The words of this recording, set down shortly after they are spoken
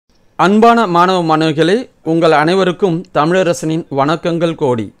அன்பான மாணவ மாணவிகளே, உங்கள் அனைவருக்கும் தமிழரசனின் வணக்கங்கள்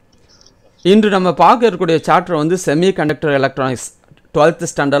கோடி. இன்று நம்ம பார்க்க இருக்கக்கூடிய சாப்டர் வந்து செமி கண்டக்டர் எலக்ட்ரானிக்ஸ் 12th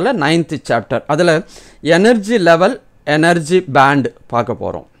ஸ்டாண்டர்டில் 9th சாப்டர். அதில் எனர்ஜி லெவல், எனர்ஜி பேண்ட் பார்க்க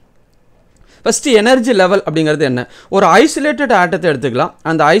போகிறோம். ஃபஸ்ட்டு எனர்ஜி லெவல் அப்படிங்கிறது என்ன? ஒரு ஐசோலேட்டட் ஆட்டத்தை எடுத்துக்கலாம்.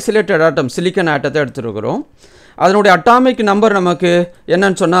 அந்த ஐசோலேட்டட் ஆட்டம் சிலிக்கன் ஆட்டத்தை எடுத்துருக்கிறோம். அதனுடைய அட்டாமிக் நம்பர் நமக்கு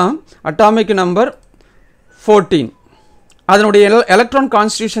என்னன்னு சொன்னால் அட்டாமிக் நம்பர் 14. அதனுடைய எலக்ட்ரான்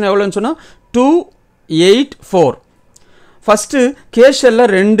கான்ஸ்டியூஷன் எவ்வளோன்னு சொன்னால் 284. ஃபஸ்ட்டு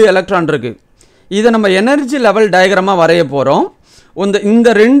கேஷலில் 2 எலக்ட்ரான் இருக்குது. இதை நம்ம எனர்ஜி லெவல் டயக்ராமாக வரைய போகிறோம். இந்த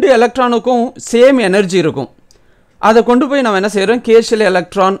 2 எலக்ட்ரானுக்கும் சேம் எனர்ஜி இருக்கும். அதை கொண்டு போய் நம்ம என்ன செய்கிறோம், கேஷியல்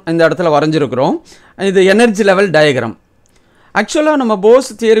எலக்ட்ரான் இந்த இடத்துல வரைஞ்சிருக்கிறோம். இது எனர்ஜி லெவல் டயக்ராம். ஆக்சுவலாக நம்ம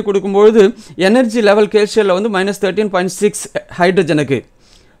போஸ் தியரி கொடுக்கும்பொழுது எனர்ஜி லெவல் கேஷியலில் வந்து -13.6 ஹைட்ரஜனுக்கு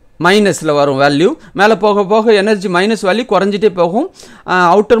மைனஸில் வரும் வேல்யூ. மேலே போக போக எனர்ஜி மைனஸ் வேல்யூ குறைஞ்சிட்டே போகும்.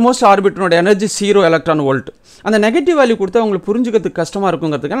 Outer most ஆர்பிட்டனோட energy 0 electron volt. அந்த நெகட்டிவ் வேல்யூ கொடுத்தா உங்களுக்கு புரிஞ்சுக்கிறதுக்கு கஷ்டமாக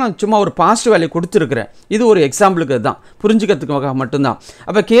இருக்குங்கிறதுக்காக நான் சும்மா ஒரு பாசிட்டிவ் வேல்யூ கொடுத்துருக்கிறேன். இது ஒரு எக்ஸாம்பிளுக்கு தான், புரிஞ்சுக்கிறதுக்காக மட்டும்தான்.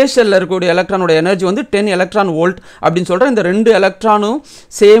 அப்போ கேஷலில் இருக்கக்கூடிய எலக்ட்ரானோட எனர்ஜி வந்து 10 எலக்ட்ரான் வோல்ட் அப்படின்னு சொல்கிறேன். இந்த 2 எலக்ட்ரானும்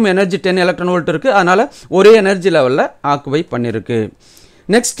சேம் எனர்ஜி 10 எலக்ட்ரான் வோல்ட் இருக்குது. அதனால் ஒரே எனர்ஜி லெவலில் ஆக்குபை பண்ணியிருக்கு.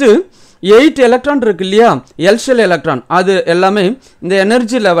 நெக்ஸ்ட்டு 8 எலக்ட்ரான் இருக்குது இல்லையா, எல்ஷெல் எலக்ட்ரான். அது எல்லாமே இந்த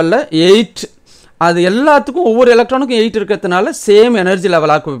எனர்ஜி லெவலில் 8. அது எல்லாத்துக்கும் ஒவ்வொரு எலக்ட்ரானுக்கும் 8 இருக்கிறதுனால சேம் எனர்ஜி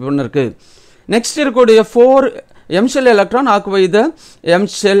லெவல் ஆக்குபை பண்ணிருக்கு. நெக்ஸ்ட் இருக்கக்கூடிய 4 எம்ஷெல் எலக்ட்ரான் ஆக்குபை த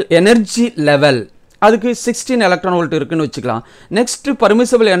எம்ஷெல் எனர்ஜி லெவல். அதுக்கு 16 எலக்ட்ரான் வோல்ட் இருக்குன்னு வச்சுக்கலாம். நெக்ஸ்ட்டு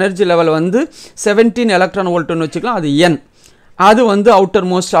பர்மிசபிள் எனர்ஜி லெவல் வந்து 17 எலக்ட்ரான் வோல்ட்டுன்னு வச்சுக்கலாம். அது என். அது வந்து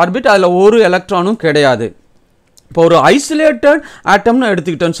அவுட்டர் மோஸ்ட் ஆர்பிட். அதில் ஒரு எலக்ட்ரானும் கிடையாது. இப்போ ஒரு ஐசோலேட்டட் ஆட்டம்னு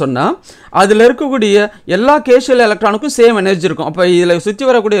எடுத்துக்கிட்டோன்னு சொன்னால் அதில் இருக்கக்கூடிய எல்லா கேஷியல் எலக்ட்ரானுக்கும் சேம் எனர்ஜி இருக்கும். அப்போ இதில் சுற்றி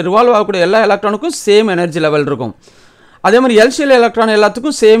வரக்கூடிய ரிவால்வ் ஆகக்கூடிய எல்லா எலக்ட்ரானுக்கும் சேம் எனர்ஜி லெவல் இருக்கும். அதே மாதிரி எல்ஷியல் எலக்ட்ரான்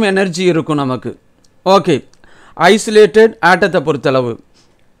எல்லாத்துக்கும் சேம் எனர்ஜி இருக்கும் நமக்கு. ஓகே, ஐசோலேட்டட் ஆட்டத்தை பொறுத்தளவு.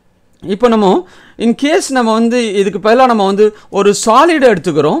 இப்போ நம்ம இன்கேஸ் நம்ம வந்து இதுக்கு பதிலாக நம்ம வந்து ஒரு சாலிடை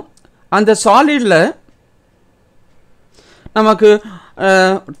எடுத்துக்கிறோம். அந்த சாலிடில் நமக்கு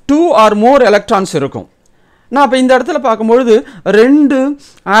 2 or more எலக்ட்ரான்ஸ் இருக்கும். நான் இப்போ இந்த இடத்துல பார்க்கும்பொழுது 2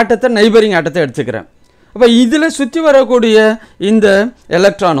 ஆட்டத்தை நெய்பரிங் ஆட்டத்தை எடுத்துக்கிறேன். அப்போ இதில் சுற்றி வரக்கூடிய இந்த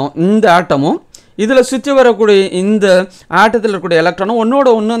எலக்ட்ரானும் இந்த ஆட்டமும் இதில் சுற்றி வரக்கூடிய இந்த ஆட்டத்தில் இருக்கக்கூடிய எலக்ட்ரானும் ஒன்றோட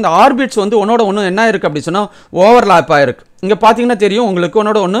ஒன்று அந்த ஆர்பிட்ஸ் வந்து ஒன்றோட ஒன்று என்ன இருக்குது அப்படி சொன்னால் ஓவர்லாப் ஆகிருக்கு. இங்கே பார்த்தீங்கன்னா தெரியும் உங்களுக்கு,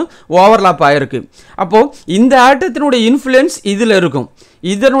 ஒன்றோட ஒன்று ஓவர்லாப் ஆகிருக்கு. அப்போது இந்த ஆட்டத்தினுடைய இன்ஃப்ளூயன்ஸ் இதில் இருக்கும்,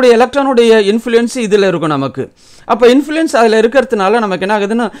 இதனுடைய எலக்ட்ரானுடைய இன்ஃப்ளூயன்ஸ் இதில் இருக்கும் நமக்கு. அப்போ இன்ஃப்ளூயன்ஸ் அதில் இருக்கிறதுனால நமக்கு என்ன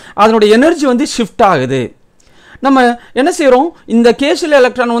ஆகுதுன்னா அதனுடைய எனர்ஜி வந்து ஷிஃப்ட் ஆகுது. நம்ம என்ன செய்கிறோம், இந்த கேஷியல்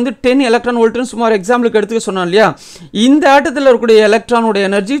எலக்ட்ரான் வந்து 10 எலக்ட்ரான் வோல்ட்னு சுமார் எக்ஸாம்பிளுக்கு எடுத்துக்க சொன்னோம் இல்லையா. இந்த ஆட்டத்தில் இருக்கக்கூடிய எலக்ட்ரானுடைய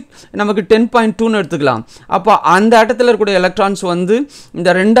எனர்ஜி நமக்கு 10.2ன்னு எடுத்துக்கலாம். அப்போ அந்த ஆட்டத்தில் இருக்கக்கூடிய எலக்ட்ரான்ஸ் வந்து இந்த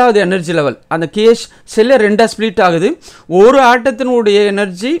 2வது எனர்ஜி லெவல் அந்த கேஷ் செல்ல 2ஆக ஸ்ப்ளிட் ஆகுது. ஒரு ஆட்டத்தினுடைய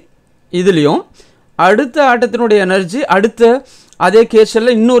எனர்ஜி இதுலேயும் அடுத்த ஆட்டத்தினுடைய எனர்ஜி அடுத்த அதே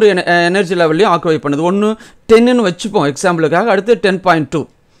கேஷியலில் இன்னொரு எனர்ஜி லெவல்லையும் ஆக்குபை பண்ணுது. ஒன்று 10ன்னு வச்சுப்போம் எக்ஸாம்பிளுக்காக, அடுத்து 10.2.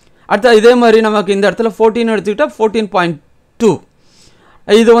 அடுத்த இதே மாதிரி நமக்கு இந்த இடத்துல 14 எடுத்துக்கிட்டால் 14.2.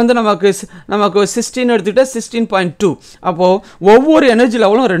 இது வந்து நமக்கு 16 எடுத்துக்கிட்டால் 16.2. அப்போது ஒவ்வொரு எனர்ஜி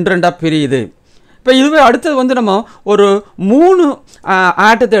லெவலும் 2 பிரியுது. இப்போ இதுவே அடுத்தது வந்து நம்ம ஒரு 3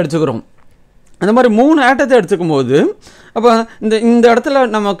 ஆட்டத்தை எடுத்துக்கிறோம். அந்த மாதிரி 3 ஆட்டத்தை எடுத்துக்கும் போது அப்போ இந்த இடத்துல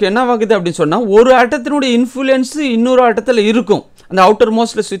நமக்கு என்ன ஆகுது அப்படின்னு சொன்னால் ஒரு ஆட்டத்தினுடைய இன்ஃப்ளூயன்ஸு இன்னொரு ஆட்டத்தில் இருக்கும். அந்த அவுட்டர்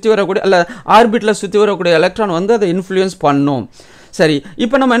மோஸ்ட்டில் சுற்றி வரக்கூடிய அல்ல ஆர்பிட்டில் சுற்றி வரக்கூடிய எலக்ட்ரான் வந்து அதை இன்ஃப்ளூயன்ஸ் பண்ணும். சரி,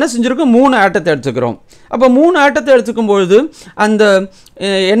 இப்போ நம்ம என்ன செஞ்சுருக்கோம், 3 ஆட்டத்தை எடுத்துக்கிறோம். அப்போ 3 ஆட்டத்தை எடுத்துக்கும்பொழுது அந்த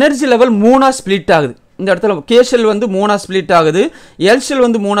எனர்ஜி லெவல் 3ஆக ஸ்ப்ளிட் ஆகுது. இந்த இடத்துல கேஷெல் வந்து 3ஆக ஸ்ப்ளிட் ஆகுது, எல்ஷெல்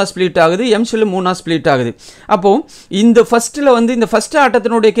வந்து 3ஆக ஸ்ப்ளிட் ஆகுது, எம்ஷெல் 3ஆக ஸ்ப்ளிட் ஆகுது. அப்போது இந்த ஃபஸ்ட்டில் வந்து இந்த ஃபஸ்ட்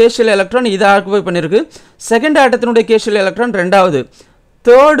ஆட்டத்தினுடைய கேஷியல் எலக்ட்ரான் இதை ஆக்குபை பண்ணியிருக்கு. செகண்ட் ஆட்டத்தினுடைய கேஷியல் எலக்ட்ரான் 2வது,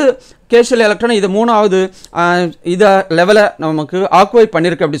 தேர்டு கேஷியல் எலக்ட்ரான் இது 3வது இதை லெவலை நமக்கு ஆக்குபை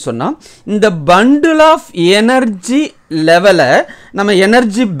பண்ணியிருக்கு. அப்படி சொன்னால் இந்த பண்டில் ஆஃப் எனர்ஜி லெவலை நம்ம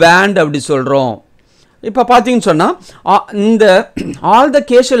எனர்ஜி பேண்ட் அப்படி சொல்கிறோம். இப்போ பார்த்தீங்கன்னு சொன்னால் இந்த ஆல் த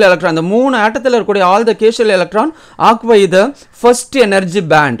கேஷியல் எலக்ட்ரான் இந்த 3 ஆட்டத்தில் இருக்கக்கூடிய all the கேஷியல் electron occupy the first energy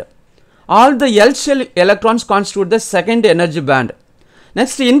pant. All the எல்ஷெல் electrons கான்ஸ்டிட்யூட் the second energy pant.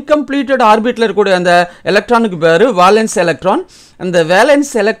 Next incompleted ஆர்பிட்டில் இருக்கக்கூடிய அந்த எலக்ட்ரானுக்கு பேர் வேலன்ஸ் எலக்ட்ரான். அந்த valence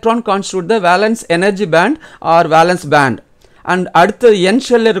electron கான்ஸ்டிட்யூட் the valence energy pant R valence band. And அடுத்து என்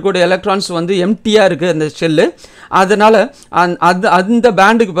ஷெல்லில் இருக்கக்கூடிய electrons வந்து எம்டியாக இருக்குது அந்த ஷெல்லு. அதனால் அந்த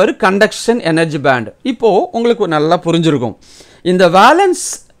பேண்டுக்கு பேர் கண்டக்ஷன் எனர்ஜி பேண்ட். இப்போது உங்களுக்கு நல்லா புரிஞ்சிருக்கும், இந்த valence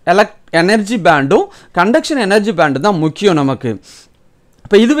energy பேண்டும் conduction energy pant தான் முக்கியம் நமக்கு.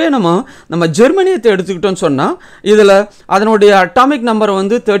 இப்போ இதுவே நம்ம ஜெர்மனியத்தை எடுத்துக்கிட்டோம்னு சொன்னால் இதில் அதனுடைய அட்டாமிக் நம்பர்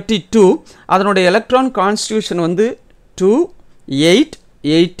வந்து 32, அதனுடைய எலக்ட்ரான் கான்ஸ்டியூஷன் வந்து 2 8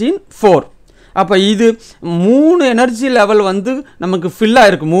 18 4. அப்போ இது 3 எனர்ஜி லெவல் வந்து நமக்கு ஃபில்லாக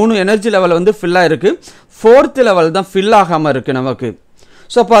இருக்குது, 3 எனர்ஜி லெவல் வந்து ஃபில்லாக இருக்குது, 4th லெவல் தான் ஃபில் ஆகாமல் இருக்குது நமக்கு.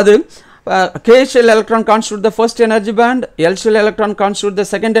 ஸோ அப்போ அது K shell electron constitute the first energy band, L shell electron constitute the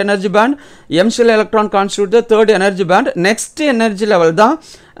second energy band, M shell electron constitute the third energy band. Next energy level தான்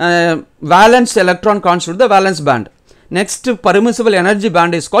valence electron constitute the valence band. Next permissible energy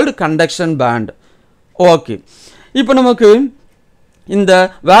band is called conduction band. Okay. இப்போ நமக்கு இந்த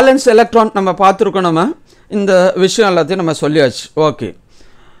valence electron நம்ம பார்த்துருக்கோம், நம்ம இந்த விஷயம் எல்லாத்தையும் நம்ம சொல்லியாச்சு. ஓகே,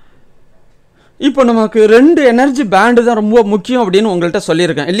 இப்போ நமக்கு 2 எனர்ஜி பேண்டு தான் ரொம்ப முக்கியம் அப்படின்னு உங்கள்கிட்ட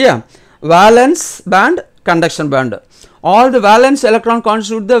சொல்லியிருக்கேன் இல்லையா? valence band, conduction band. All the valence electron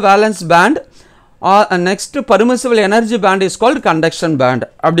constitute the valence band. Next permissible energy band is called conduction band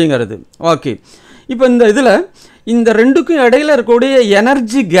அப்படிங்கிறது. ஓகே, இப்போ இந்த இதில் இந்த ரெண்டுக்கும் இடையில இருக்கக்கூடிய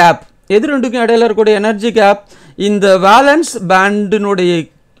எனர்ஜி கேப், எது ரெண்டுக்கும் இடையில இருக்கக்கூடிய எனர்ஜி கேப், இந்த வேலன்ஸ் பேண்டினுடைய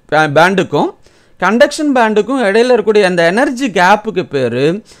பேண்டுக்கும் கண்டக்ஷன் பேண்டுக்கும் இடையில இருக்கக்கூடிய அந்த எனர்ஜி கேப்புக்கு பேர்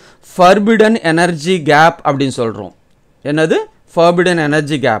ஃபர்பிடன் எனர்ஜி கேப் அப்படின்னு சொல்கிறோம். என்னது? Forbidden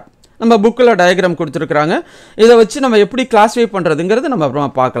energy gap. நம்ம புக்கில் டயக்ராம் கொடுத்துருக்குறாங்க, இதை வச்சு நம்ம எப்படி கிளாஸிஃபை பண்ணுறதுங்கிறது நம்ம அப்புறமா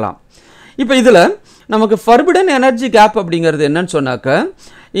பார்க்கலாம். இப்போ இதில் நமக்கு ஃபர்பிடன் எனர்ஜி கேப் அப்படிங்கிறது என்னன்னு சொன்னாக்க,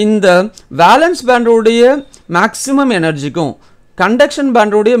 இந்த வேலன்ஸ் பேண்டோடைய மேக்ஸிமம் எனர்ஜிக்கும் கண்டக்ஷன்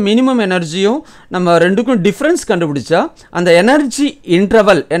பேண்டோடைய மினிமம் எனர்ஜியும் நம்ம ரெண்டுக்கும் டிஃப்ரென்ஸ் கண்டுபிடிச்சா அந்த எனர்ஜி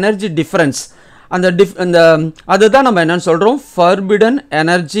இன்டர்வல், எனர்ஜி டிஃப்ரென்ஸ், அந்த அதுதான் நம்ம என்னன்னு சொல்கிறோம், ஃபர்பிடன்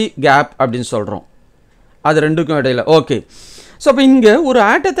எனர்ஜி கேப் அப்படின்னு சொல்கிறோம். அது ரெண்டுக்கும் இடையில. ஓகே, ஸோ அப்போ இங்கே ஒரு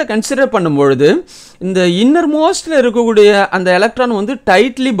ஆட்டத்தை கன்சிடர் பண்ணும்பொழுது இந்த இன்னர் மோஸ்டில் இருக்கக்கூடிய அந்த எலக்ட்ரான் வந்து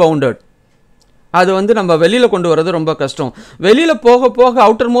டைட்லி பவுண்டட், அது வந்து நம்ம வெளியில் கொண்டு வரது ரொம்ப கஷ்டம். வெளியில் போக போக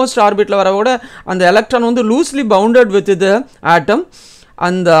அவுட்டர் மோஸ்ட் ஆர்பிட்டில் வர கூட அந்த எலக்ட்ரான் வந்து லூஸ்லி பவுண்டட் வித் த ஆட்டம்,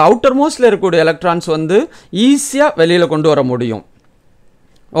 அந்த அவுட்டர் மோஸ்டில் இருக்கக்கூடிய எலக்ட்ரான்ஸ் வந்து ஈஸியாக வெளியில் கொண்டு வர முடியும்.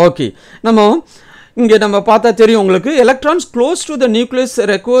 ஓகே, இங்கே நம்ம பார்த்தா தெரியும் உங்களுக்கு, electrons close to the nucleus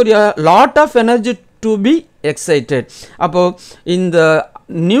require a lot of energy to be excited. அப்போது இந்த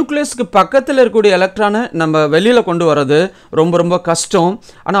நியூக்ளியஸ்க்கு பக்கத்தில் இருக்கக்கூடிய எலக்ட்ரானை நம்ம வெளியில் கொண்டு வர்றது ரொம்ப ரொம்ப கஷ்டம்,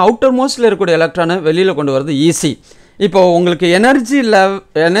 ஆனால் அவுட்டர் மோஸ்டில் இருக்கக்கூடிய எலக்ட்ரானை வெளியில் கொண்டு வர்றது ஈஸி. இப்போ உங்களுக்கு எனர்ஜி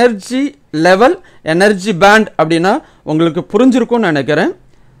லெவல் எனர்ஜி பேண்ட் அப்படின்னா உங்களுக்கு புரிஞ்சிருக்கும்னு நினைக்கிறேன்.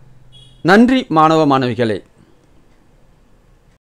 நன்றி மாணவ மாணவிகளே.